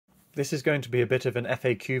This is going to be a bit of an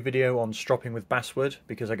FAQ video on stropping with basswood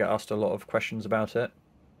because I get asked a lot of questions about it.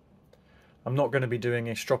 I'm not going to be doing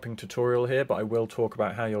a stropping tutorial here, but I will talk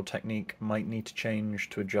about how your technique might need to change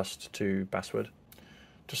to adjust to basswood.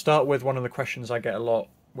 To start with, one of the questions I get a lot,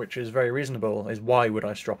 which is very reasonable, is why would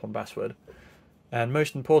I strop on basswood? And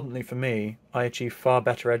most importantly for me, I achieve far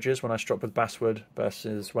better edges when I strop with basswood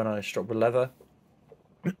versus when I strop with leather.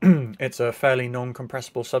 It's a fairly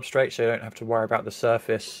non-compressible substrate, so you don't have to worry about the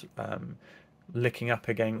surface licking up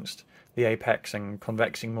against the apex and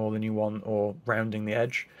convexing more than you want or rounding the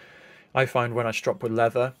edge. I find when I strop with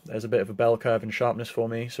leather, there's a bit of a bell curve in sharpness for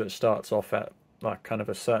me, so it starts off at like kind of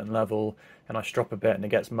a certain level, and I strop a bit and it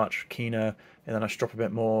gets much keener, and then I strop a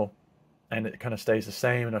bit more and it kind of stays the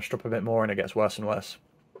same, and I strop a bit more and it gets worse and worse.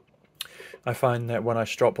 I find that when I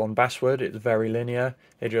strop on basswood, it's very linear.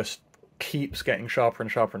 It just keeps getting sharper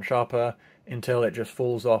and sharper and sharper until it just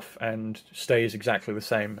falls off and stays exactly the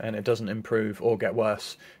same, and it doesn't improve or get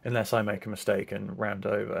worse unless I make a mistake and round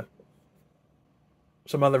over.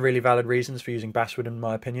 Some other really valid reasons for using basswood, in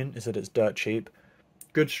my opinion, is that it's dirt cheap.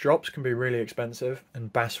 Good strops can be really expensive,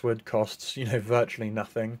 and basswood costs, virtually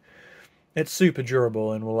nothing. It's super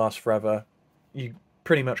durable and will last forever. You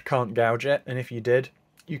pretty much can't gouge it, and if you did,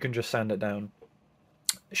 you can just sand it down.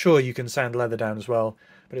 Sure, you can sand leather down as well,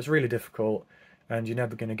 but it's really difficult, and you're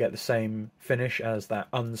never going to get the same finish as that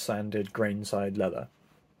unsanded grain side leather.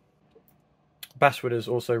 Basswood is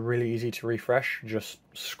also really easy to refresh. Just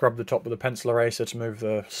scrub the top with a pencil eraser to move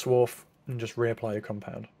the swarf and just reapply your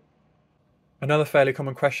compound. Another fairly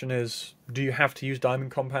common question is, do you have to use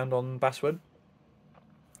diamond compound on basswood?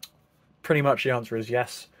 Pretty much the answer is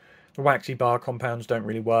yes. The waxy bar compounds don't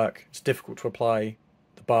really work. It's difficult to apply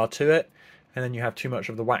the bar to it, and then you have too much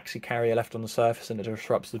of the waxy carrier left on the surface and it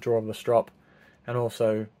disrupts the draw of the strop, and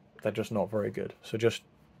also they're just not very good. So just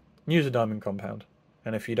use a diamond compound,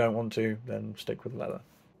 and if you don't want to, then stick with leather.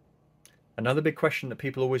 Another big question that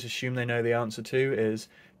people always assume they know the answer to is,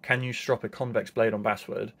 can you strop a convex blade on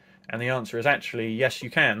basswood? And the answer is actually yes, you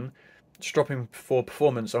can. Stropping for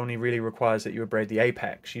performance only really requires that you abrade the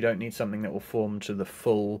apex. You don't need something that will form to the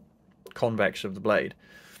full convex of the blade.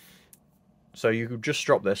 So you could just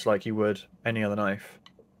strop this like you would any other knife,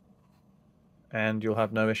 and you'll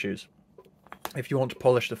have no issues. If you want to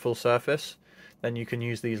polish the full surface, then you can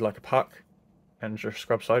use these like a puck and just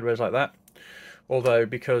scrub sideways like that. Although,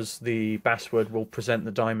 because the basswood will present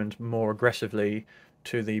the diamond more aggressively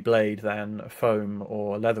to the blade than foam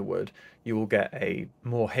or leatherwood, you will get a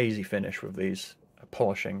more hazy finish with these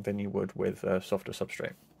polishing than you would with a softer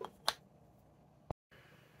substrate.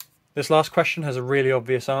 This last question has a really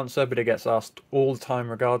obvious answer, but it gets asked all the time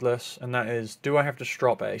regardless, and that is, do I have to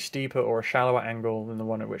strop at a steeper or a shallower angle than the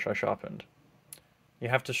one at which I sharpened? You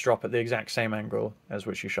have to strop at the exact same angle as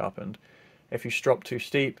which you sharpened. If you strop too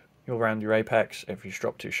steep, you'll round your apex. If you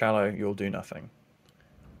strop too shallow, you'll do nothing.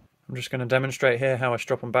 I'm just going to demonstrate here how I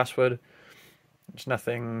strop on basswood. It's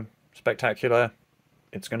nothing spectacular.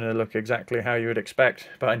 It's going to look exactly how you would expect,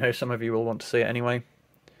 but I know some of you will want to see it anyway.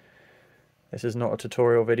 This is not a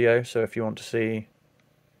tutorial video, so if you want to see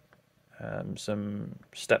some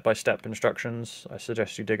step-by-step instructions, I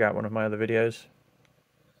suggest you dig out one of my other videos.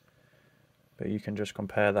 But you can just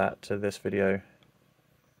compare that to this video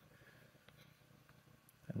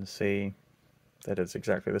and see that it's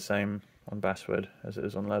exactly the same on basswood as it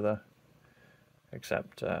is on leather,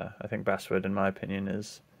 except I think basswood, in my opinion,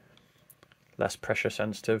 is less pressure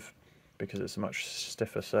sensitive because it's a much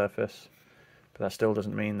stiffer surface. But that still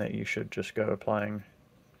doesn't mean that you should just go applying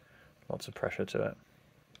lots of pressure to it.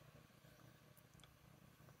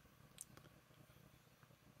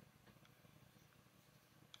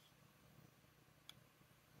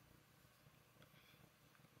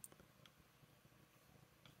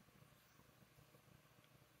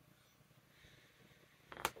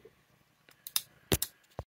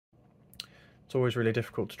 It's always really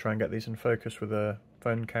difficult to try and get these in focus with a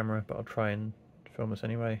phone camera, but I'll try and film this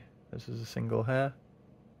anyway. This is a single hair.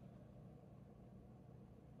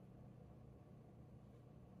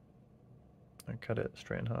 I cut it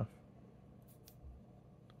straight in half.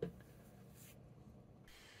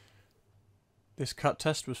 This cut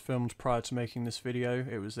test was filmed prior to making this video.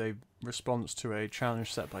 It was a response to a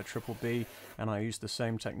challenge set by Triple B, and I used the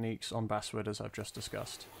same techniques on basswood as I've just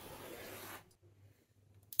discussed.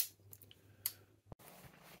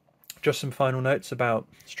 Just some final notes about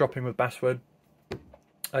stropping with basswood.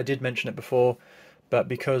 I did mention it before, but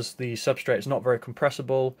because the substrate is not very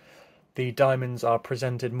compressible, the diamonds are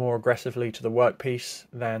presented more aggressively to the workpiece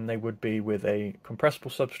than they would be with a compressible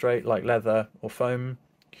substrate like leather or foam.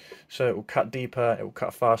 So it will cut deeper, it will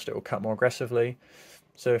cut faster, it will cut more aggressively.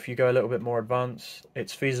 So if you go a little bit more advanced,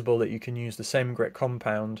 it's feasible that you can use the same grit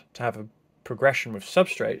compound to have a progression with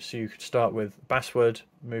substrates. So you could start with basswood,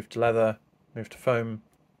 move to leather, move to foam,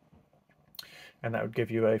 and that would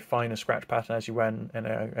give you a finer scratch pattern as you went and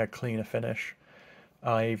a cleaner finish.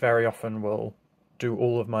 I very often will do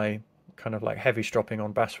all of my kind of like heavy stropping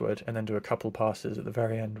on basswood and then do a couple passes at the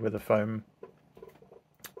very end with a foam.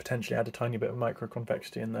 Potentially add a tiny bit of micro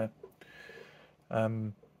convexity in there.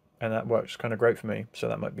 And that works kind of great for me, so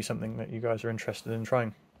that might be something that you guys are interested in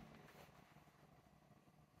trying.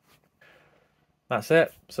 That's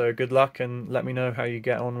it. So good luck, and let me know how you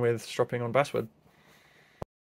get on with stropping on basswood.